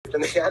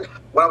in the end.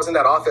 When I was in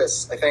that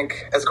office, I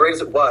think as great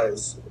as it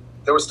was,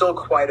 there was still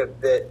quite a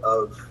bit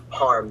of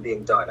harm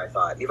being done, I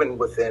thought, even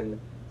within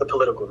the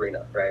political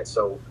arena, right?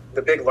 So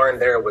the big learn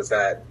there was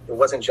that it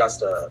wasn't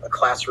just a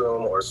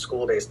classroom or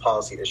school-based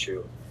policy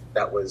issue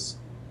that was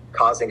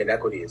causing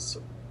inequities.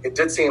 It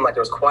did seem like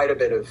there was quite a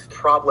bit of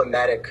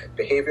problematic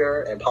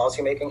behavior and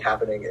policymaking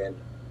happening in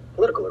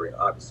political arena,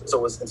 obviously. So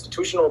it was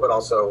institutional, but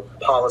also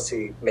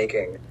policy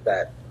making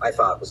that I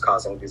thought was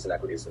causing these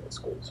inequities in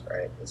schools,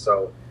 right? And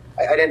so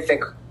I didn't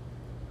think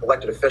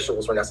elected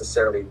officials were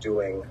necessarily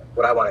doing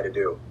what I wanted to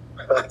do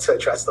to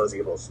address those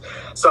evils.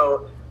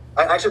 So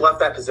I actually left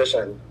that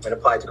position and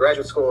applied to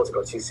graduate school to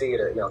go to TC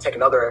to take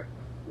another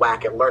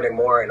whack at learning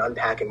more and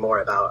unpacking more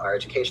about our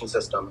education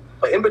system.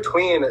 But in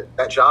between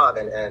that job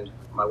and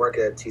my work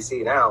at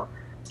TC now,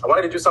 I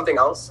wanted to do something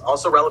else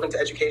also relevant to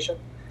education.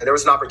 And there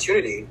was an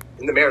opportunity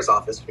in the mayor's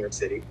office of New York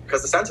City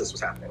because the census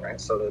was happening, right?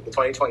 So the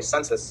 2020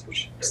 census,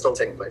 which is still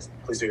taking place.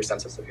 Please do your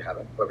census if you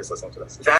haven't, whoever's listening to this.